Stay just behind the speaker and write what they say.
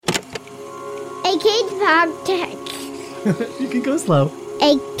A kids podcast. You can go slow.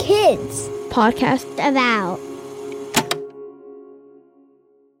 A kids podcast about.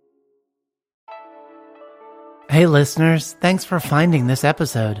 Hey listeners, thanks for finding this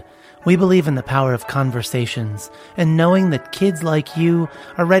episode. We believe in the power of conversations and knowing that kids like you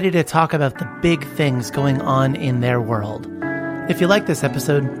are ready to talk about the big things going on in their world. If you like this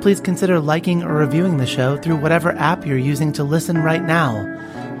episode, please consider liking or reviewing the show through whatever app you're using to listen right now.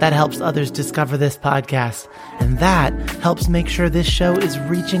 That helps others discover this podcast, and that helps make sure this show is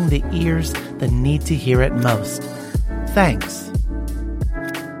reaching the ears that need to hear it most. Thanks.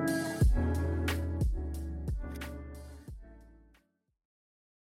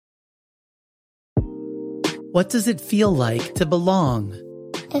 What does it feel like to belong?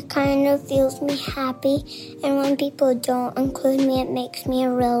 It kind of feels me happy, and when people don't include me, it makes me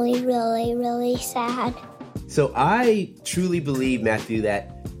really, really, really sad. So I truly believe, Matthew,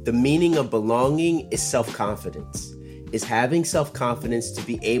 that the meaning of belonging is self-confidence, is having self-confidence to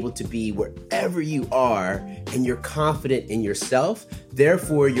be able to be wherever you are and you're confident in yourself.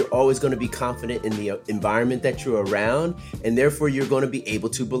 Therefore, you're always going to be confident in the environment that you're around, and therefore you're going to be able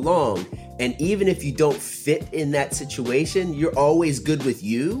to belong. And even if you don't fit in that situation, you're always good with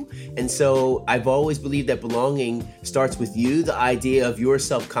you. And so I've always believed that belonging starts with you, the idea of your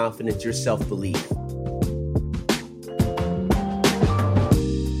self-confidence, your self-belief.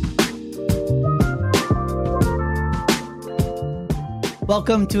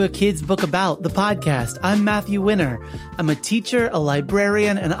 Welcome to A Kid's Book About, the podcast. I'm Matthew Winner. I'm a teacher, a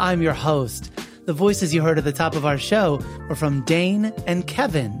librarian, and I'm your host. The voices you heard at the top of our show were from Dane and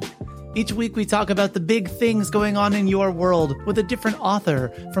Kevin. Each week we talk about the big things going on in your world with a different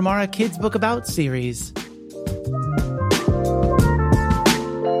author from our A Kid's Book About series.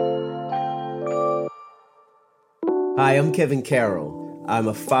 Hi, I'm Kevin Carroll. I'm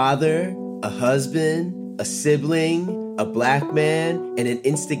a father, a husband, a sibling, a black man, and an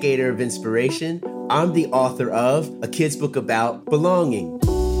instigator of inspiration. I'm the author of A Kid's Book About Belonging.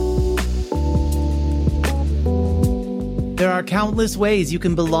 There are countless ways you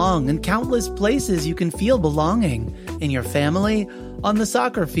can belong and countless places you can feel belonging. In your family, on the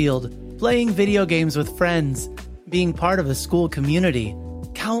soccer field, playing video games with friends, being part of a school community.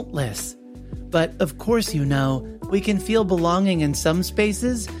 Countless. But of course you know, we can feel belonging in some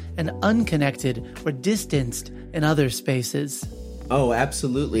spaces and unconnected or distanced in other spaces. Oh,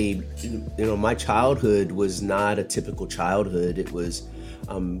 absolutely. You know, my childhood was not a typical childhood. It was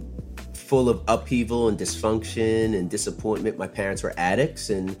full of upheaval and dysfunction and disappointment. My parents were addicts,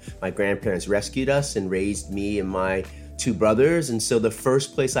 and my grandparents rescued us and raised me and my two brothers. And so the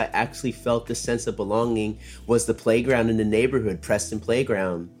first place I actually felt this sense of belonging was the playground in the neighborhood, Preston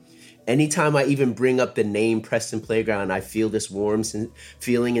Playground. Anytime I even bring up the name Preston Playground, I feel this warm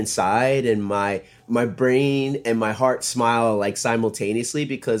feeling inside, and my brain and my heart smile like simultaneously,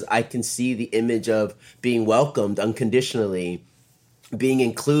 because I can see the image of being welcomed unconditionally, being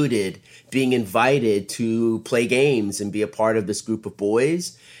included, being invited to play games and be a part of this group of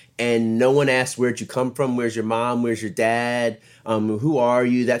boys. And no one asks, where'd you come from? Where's your mom? Where's your dad? Who are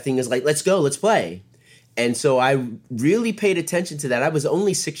you? That thing is like, let's go, let's play. And so I really paid attention to that. I was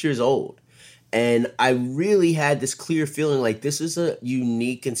only 6 years old, and I really had this clear feeling like this is a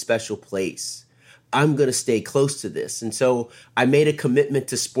unique and special place. I'm going to stay close to this. And so I made a commitment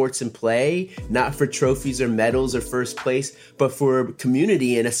to sports and play, not for trophies or medals or first place, but for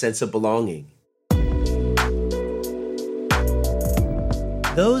community and a sense of belonging.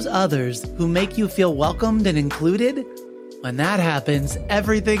 Those others who make you feel welcomed and included, when that happens,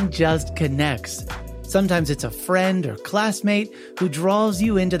 everything just connects. Sometimes it's a friend or classmate who draws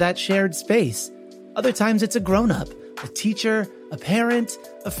you into that shared space. Other times it's a grown-up, a teacher, a parent,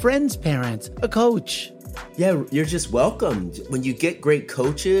 a friend's parent, a coach. Yeah, you're just welcomed. When you get great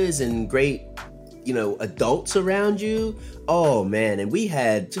coaches and great, adults around you, oh man, and we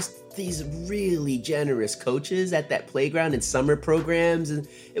had just these really generous coaches at that playground and summer programs, and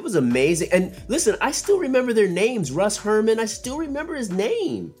it was amazing. And listen, I still remember their names. Russ Herman, I still remember his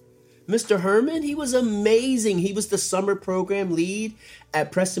name. Mr. Herman, he was amazing. He was the summer program lead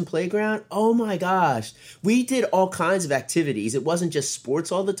at Preston Playground. Oh my gosh. We did all kinds of activities. It wasn't just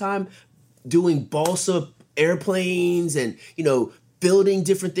sports all the time, doing balsa airplanes and, building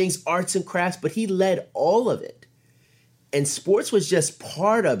different things, arts and crafts, but he led all of it. And sports was just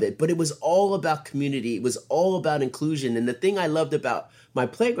part of it, but it was all about community. It was all about inclusion. And the thing I loved about my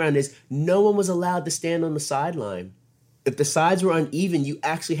playground is no one was allowed to stand on the sideline. if the sides were uneven, you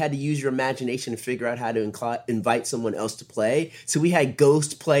actually had to use your imagination to figure out how to invite someone else to play. So we had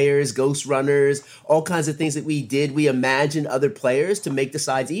ghost players, ghost runners, all kinds of things that we did. We imagined other players to make the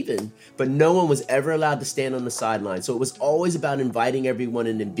sides even, but no one was ever allowed to stand on the sideline. So it was always about inviting everyone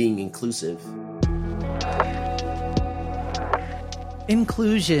in and being inclusive.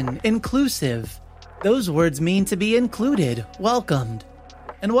 Inclusion, inclusive. Those words mean to be included, welcomed.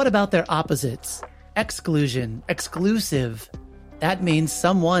 And what about their opposites? Exclusion, exclusive. That means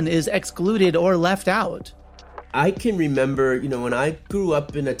someone is excluded or left out. I can remember, when I grew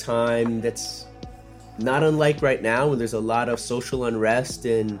up in a time that's not unlike right now, when there's a lot of social unrest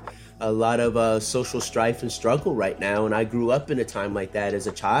and a lot of social strife and struggle right now. And I grew up in a time like that as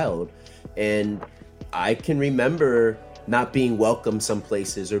a child. And I can remember not being welcome some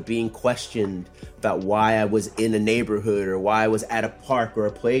places or being questioned about why I was in a neighborhood or why I was at a park or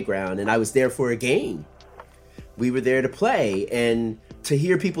a playground, and I was there for a game. We were there to play, and to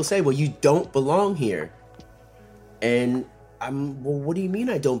hear people say, well, you don't belong here. And well, what do you mean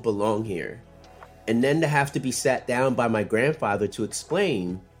I don't belong here? And then to have to be sat down by my grandfather to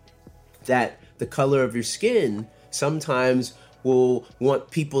explain that the color of your skin sometimes will want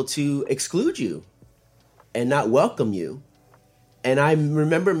people to exclude you and not welcome you. And I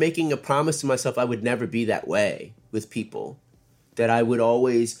remember making a promise to myself I would never be that way with people, that I would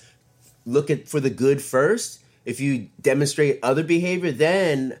always look for the good first. If you demonstrate other behavior,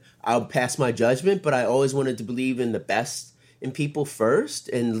 then I'll pass my judgment, but I always wanted to believe in the best in people first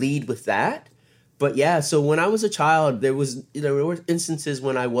and lead with that. But yeah, so when I was a child, there were instances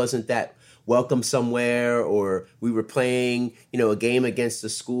when I wasn't that welcome somewhere, or we were playing, a game against a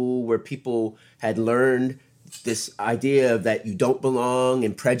school where people had learned this idea of that you don't belong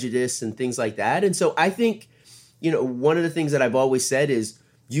and prejudice and things like that. And so I think, one of the things that I've always said is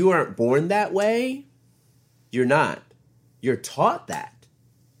you aren't born that way. You're not. You're taught that.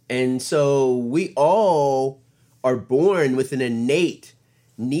 And so we all are born with an innate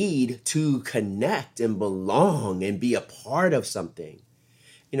need to connect and belong and be a part of something.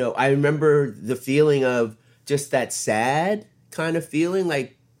 I remember the feeling of just that sad kind of feeling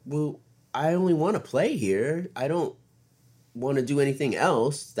like, well, I only want to play here. I don't want to do anything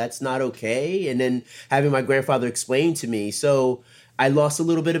else. That's not okay. And then having my grandfather explain to me. So I lost a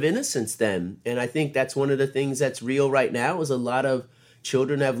little bit of innocence then. And I think that's one of the things that's real right now is a lot of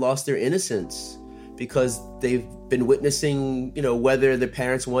children have lost their innocence because they've been witnessing, whether their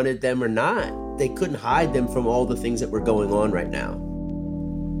parents wanted them or not. They couldn't hide them from all the things that were going on right now.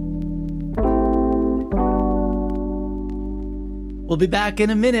 We'll be back in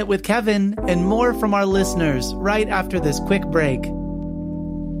a minute with Kevin and more from our listeners right after this quick break.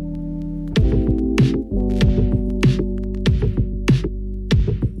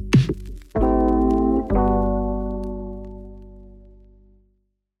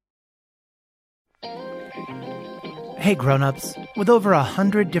 Hey grown-ups, with over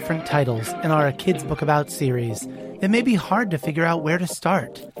 100 different titles in our A Kid's Book About series, it may be hard to figure out where to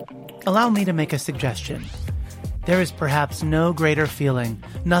start. Allow me to make a suggestion. There is perhaps no greater feeling,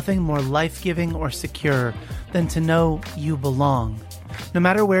 nothing more life-giving or secure than to know you belong. No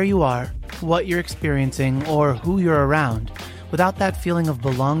matter where you are, what you're experiencing, or who you're around, without that feeling of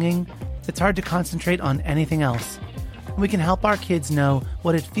belonging, it's hard to concentrate on anything else. We can help our kids know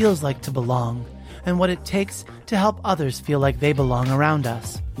what it feels like to belong, and what it takes to help others feel like they belong around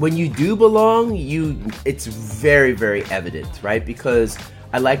us. When you do belong, it's very, very evident, right? Because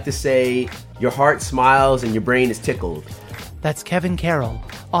I like to say your heart smiles and your brain is tickled. That's Kevin Carroll,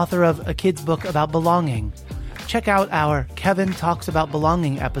 author of A Kid's Book About Belonging. Check out our Kevin Talks About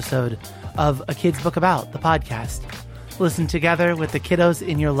Belonging episode of A Kid's Book About, the podcast. Listen together with the kiddos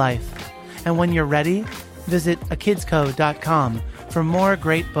in your life. And when you're ready, visit akidsco.com for more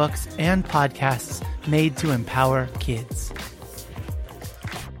great books and podcasts made to empower kids.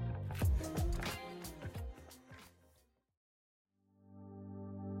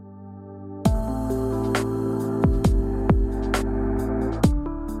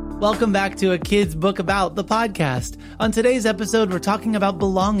 Welcome back to A Kid's Book About, the podcast. On today's episode, we're talking about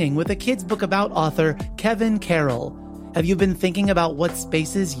belonging with A Kid's Book About author Kevin Carroll. Have you been thinking about what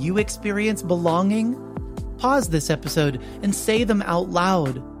spaces you experience belonging? Pause this episode and say them out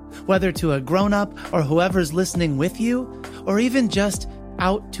loud, whether to a grown-up or whoever's listening with you, or even just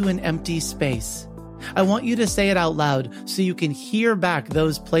out to an empty space. I want you to say it out loud so you can hear back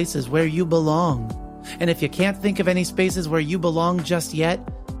those places where you belong. And if you can't think of any spaces where you belong just yet,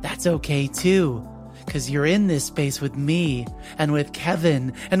 that's okay too, because you're in this space with me and with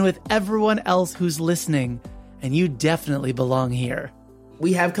Kevin and with everyone else who's listening, and you definitely belong here.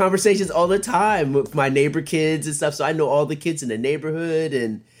 we have conversations all the time with my neighbor kids and stuff. So I know all the kids in the neighborhood.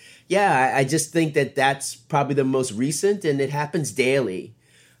 And yeah, I just think that that's probably the most recent, and it happens daily.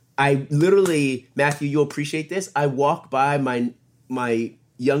 I literally, Matthew, you'll appreciate this. I walk by my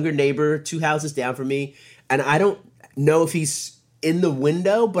younger neighbor 2 houses down from me, and I don't know if he's in the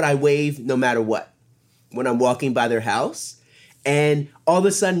window, but I wave no matter what when I'm walking by their house. And all of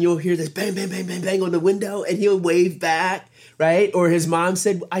a sudden you'll hear this bang, bang, bang, bang, bang on the window, and he'll wave back, right? Or his mom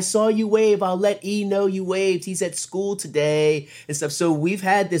said, I saw you wave. I'll let E know you waved. He's at school today and stuff. So we've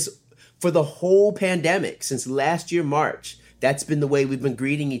had this for the whole pandemic since last year, March. That's been the way we've been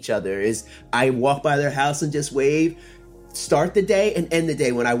greeting each other, is I walk by their house and just wave, start the day and end the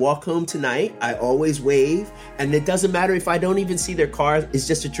day. When I walk home tonight, I always wave. And it doesn't matter if I don't even see their car. It's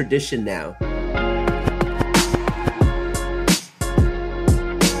just a tradition now.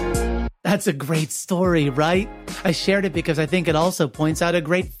 That's a great story, right? I shared it because I think it also points out a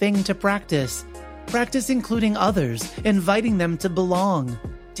great thing to practice. Practice including others, inviting them to belong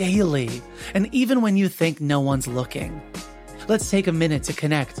daily, and even when you think no one's looking. Let's take a minute to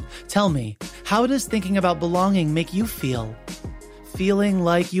connect. Tell me, how does thinking about belonging make you feel? Feeling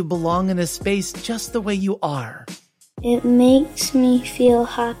like you belong in a space just the way you are. It makes me feel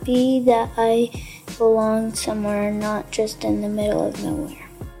happy that I belong somewhere, not just in the middle of nowhere.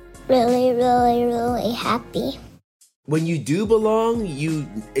 Really, really, really happy. When you do belong,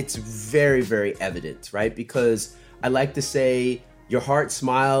 it's very, very evident, right? Because I like to say your heart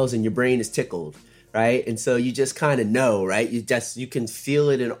smiles and your brain is tickled, right? And so you just kind of know, right? You can feel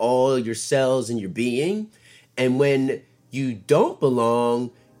it in all your cells and your being. And when you don't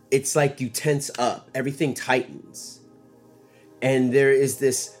belong, it's like you tense up, everything tightens. And there is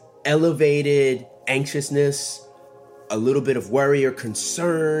this elevated anxiousness, a little bit of worry or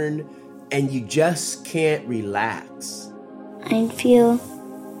concern, and you just can't relax. I feel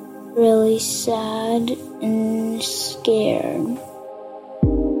really sad and scared.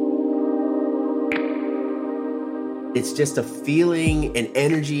 It's just a feeling and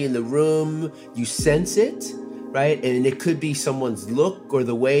energy in the room. You sense it, right? And it could be someone's look or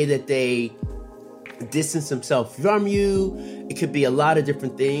the way that they distance themselves from you. It could be a lot of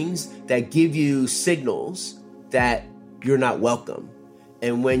different things that give you signals that you're not welcome.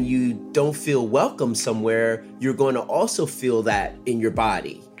 And when you don't feel welcome somewhere, you're going to also feel that in your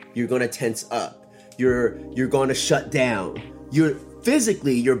body. You're going to tense up. You're going to shut down. You're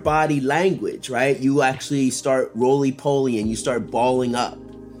physically, your body language, right? You actually start roly-poly and you start balling up.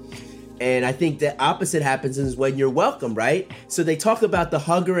 And I think the opposite happens is when you're welcome, right? So they talk about the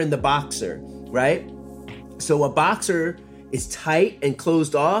hugger and the boxer, right? So a boxer is tight and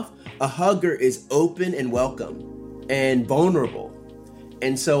closed off. A hugger is open and welcome and vulnerable.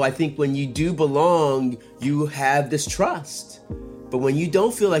 And so I think when you do belong, you have this trust. But when you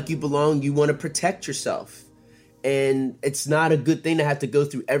don't feel like you belong, you want to protect yourself. And it's not a good thing to have to go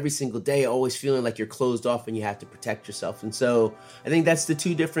through every single day, always feeling like you're closed off and you have to protect yourself. And so I think that's the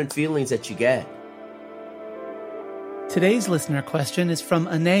two different feelings that you get. Today's listener question is from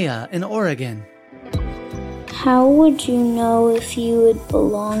Anea in Oregon. How would you know if you would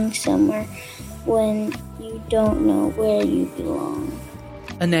belong somewhere when you don't know where you belong?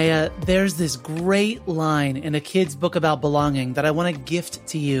 Anea, there's this great line in a kid's book about belonging that I want to gift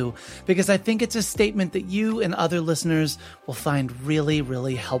to you because I think it's a statement that you and other listeners will find really,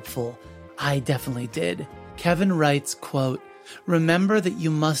 really helpful. I definitely did. Kevin writes, quote, "Remember that you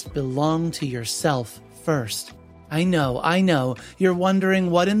must belong to yourself first." I know, you're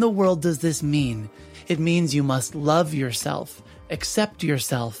wondering, what in the world does this mean? It means you must love yourself, accept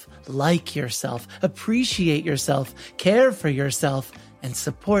yourself, like yourself, appreciate yourself, care for yourself, and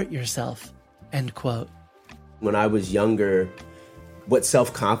support yourself, end quote. When I was younger, what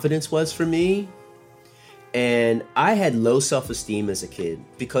self-confidence was for me, and I had low self-esteem as a kid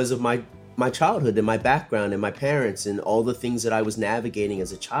because of my childhood and my background and my parents and all the things that I was navigating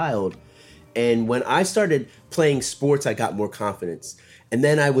as a child. And when I started playing sports, I got more confidence. And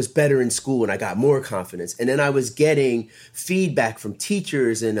then I was better in school and I got more confidence. And then I was getting feedback from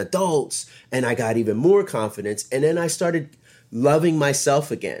teachers and adults and I got even more confidence. And then I started loving myself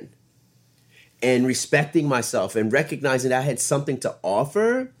again and respecting myself and recognizing that I had something to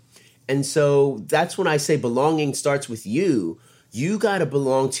offer. And so that's when I say belonging starts with you. You got to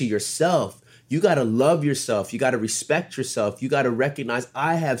belong to yourself. You got to love yourself. You got to respect yourself. You got to recognize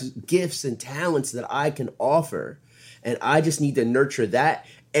I have gifts and talents that I can offer. And I just need to nurture that.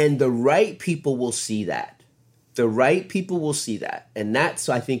 And the right people will see that. The right people will see that. And that's,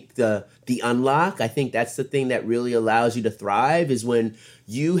 I think, the unlock. I think that's the thing that really allows you to thrive is when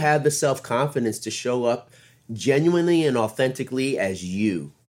you have the self-confidence to show up genuinely and authentically as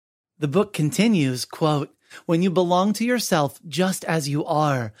you. The book continues, quote, "When you belong to yourself just as you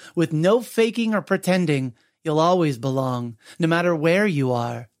are, with no faking or pretending, you'll always belong, no matter where you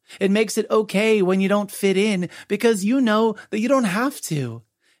are. It makes it okay when you don't fit in because you know that you don't have to.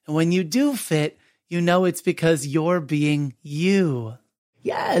 And when you do fit, you know it's because you're being you."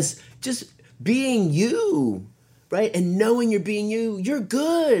 Yes, just being you, right? And knowing you're being you, you're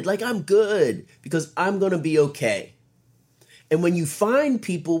good. Like, I'm good because I'm going to be okay. And when you find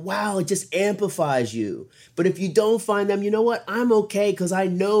people, wow, it just amplifies you. But if you don't find them, you know what? I'm okay because I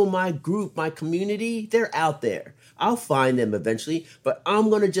know my group, my community, they're out there. I'll find them eventually, but I'm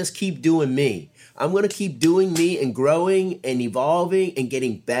going to just keep doing me. I'm going to keep doing me and growing and evolving and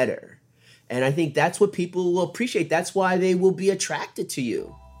getting better. And I think that's what people will appreciate. That's why they will be attracted to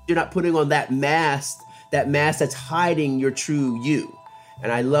you. You're not putting on that mask that's hiding your true you.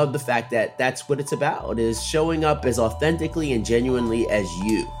 And I love the fact that that's what it's about, is showing up as authentically and genuinely as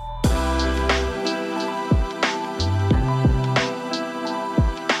you.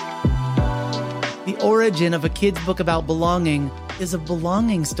 The origin of a kid's book about belonging is a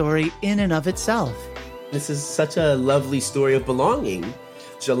belonging story in and of itself. This is such a lovely story of belonging.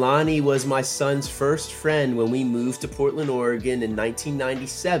 Jelani was my son's first friend when we moved to Portland, Oregon in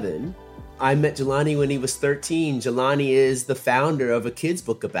 1997. I met Jelani when he was 13. Jelani is the founder of a kid's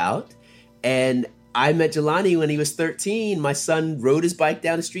book about. And I met Jelani when he was 13. My son rode his bike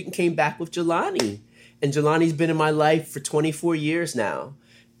down the street and came back with Jelani. And Jelani's been in my life for 24 years now.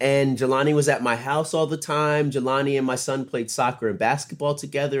 And Jelani was at my house all the time. Jelani and my son played soccer and basketball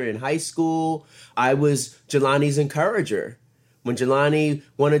together in high school. I was Jelani's encourager. When Jelani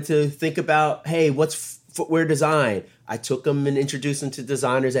wanted to think about, hey, what's footwear design, I took him and introduced him to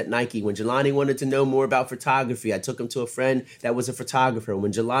designers at Nike. When Jelani wanted to know more about photography, I took him to a friend that was a photographer.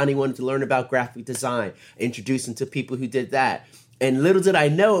 When Jelani wanted to learn about graphic design, I introduced him to people who did that. And little did I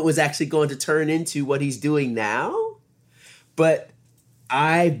know it was actually going to turn into what he's doing now. But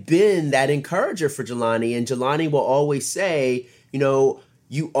I've been that encourager for Jelani, and Jelani will always say, you know,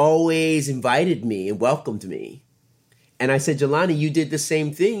 you always invited me and welcomed me. And I said, Jelani, you did the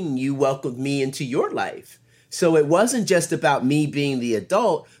same thing. You welcomed me into your life. So it wasn't just about me being the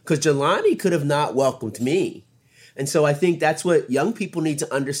adult, because Jelani could have not welcomed me. And so I think that's what young people need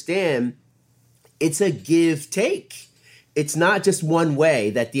to understand. It's a give-take. It's not just one way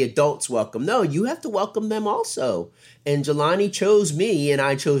that the adults welcome. No, you have to welcome them also. And Jelani chose me, and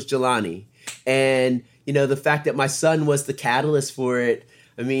I chose Jelani. And, you know, the fact that my son was the catalyst for it,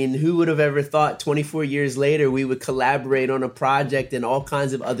 I mean, who would have ever thought 24 years later we would collaborate on a project and all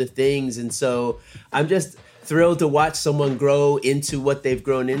kinds of other things. And so I'm just thrilled to watch someone grow into what they've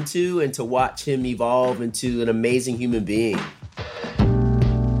grown into and to watch him evolve into an amazing human being.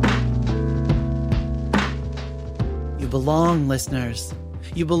 You belong, listeners.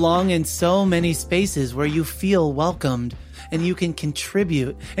 You belong in so many spaces where you feel welcomed, and you can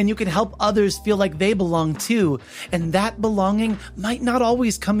contribute, and you can help others feel like they belong too. And that belonging might not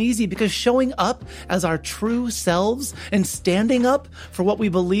always come easy, because showing up as our true selves and standing up for what we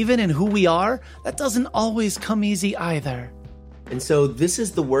believe in and who we are, that doesn't always come easy either. And so this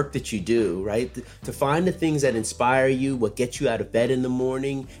is the work that you do, right? To find the things that inspire you, what gets you out of bed in the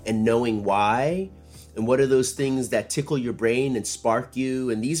morning, and knowing why. And what are those things that tickle your brain and spark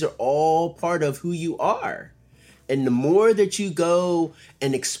you? And these are all part of who you are. And the more that you go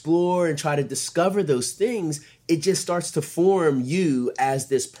and explore and try to discover those things, it just starts to form you as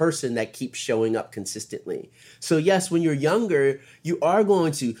this person that keeps showing up consistently. So yes, when you're younger, you are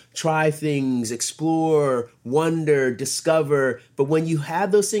going to try things, explore, wonder, discover. But when you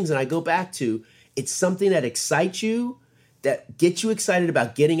have those things, and I go back to, it's something that excites you, that gets you excited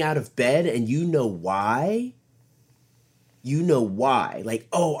about getting out of bed, and you know why. You know why. Like,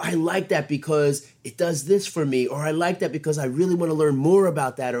 oh, I like that because it does this for me, or I like that because I really want to learn more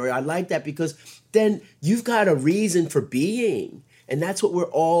about that, or I like that because then you've got a reason for being. And that's what we're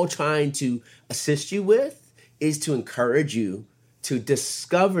all trying to assist you with, is to encourage you to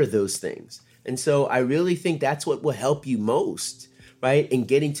discover those things. And so I really think that's what will help you most, right? In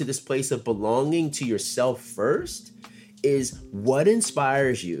getting to this place of belonging to yourself first, is what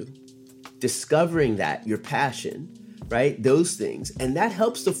inspires you, discovering that, your passion, right? Those things. And that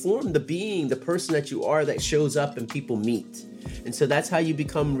helps to form the being, the person that you are, that shows up and people meet. And so that's how you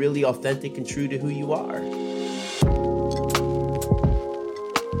become really authentic and true to who you are.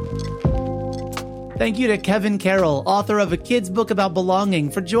 Thank you to Kevin Carroll, author of a kid's book about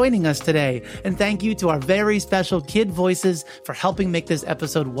belonging, for joining us today. And thank you to our very special kid voices for helping make this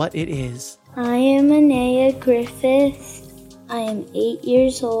episode what it is. I am Anaya Griffith. I am 8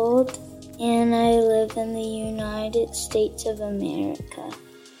 years old, and I live in the United States of America,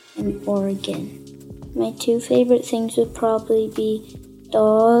 in Oregon. My two favorite things would probably be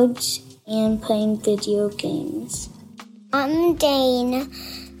dogs and playing video games. I'm Dane.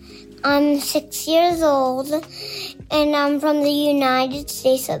 I'm 6 years old, and I'm from the United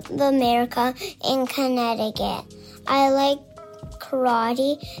States of America in Connecticut. I like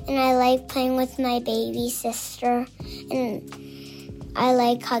karate, and I like playing with my baby sister, and I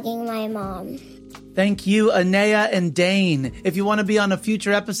like hugging my mom. Thank you, Anea and Dane. If you want to be on a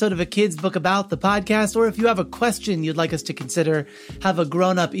future episode of A Kid's Book About the podcast, or if you have a question you'd like us to consider, have a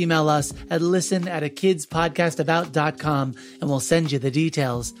grown-up email us at listen@akidspodcastabout.com and we'll send you the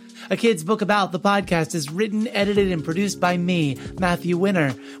details. A Kid's Book About the podcast is written, edited, and produced by me, Matthew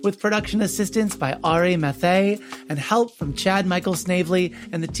Winner, with production assistance by Ari Mathey and help from Chad Michael Snavely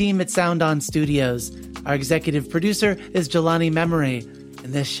and the team at Sound On Studios. Our executive producer is Jelani Memory.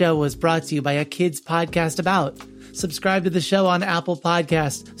 And this show was brought to you by A Kid's Podcast About. Subscribe to the show on Apple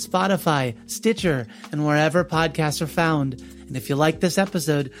Podcasts, Spotify, Stitcher, and wherever podcasts are found. And if you like this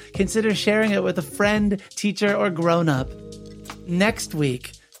episode, consider sharing it with a friend, teacher, or grown-up. Next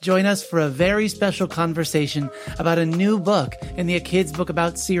week, join us for a very special conversation about a new book in the A Kid's Book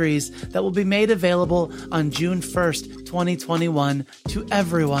About series that will be made available on June 1st, 2021 to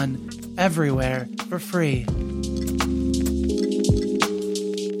everyone, everywhere, for free.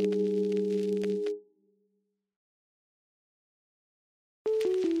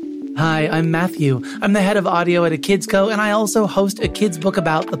 Hi, I'm Matthew. I'm the head of audio at A Kids Co, and I also host A Kid's Book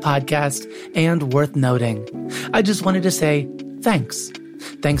About the podcast, and worth noting, I just wanted to say thanks.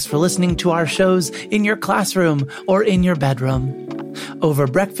 Thanks for listening to our shows in your classroom or in your bedroom, over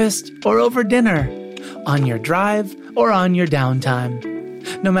breakfast or over dinner, on your drive or on your downtime.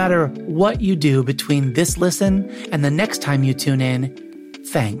 No matter what you do between this listen and the next time you tune in,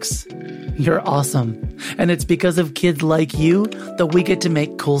 thanks. You're awesome. And it's because of kids like you that we get to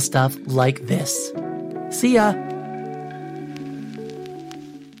make cool stuff like this. See ya.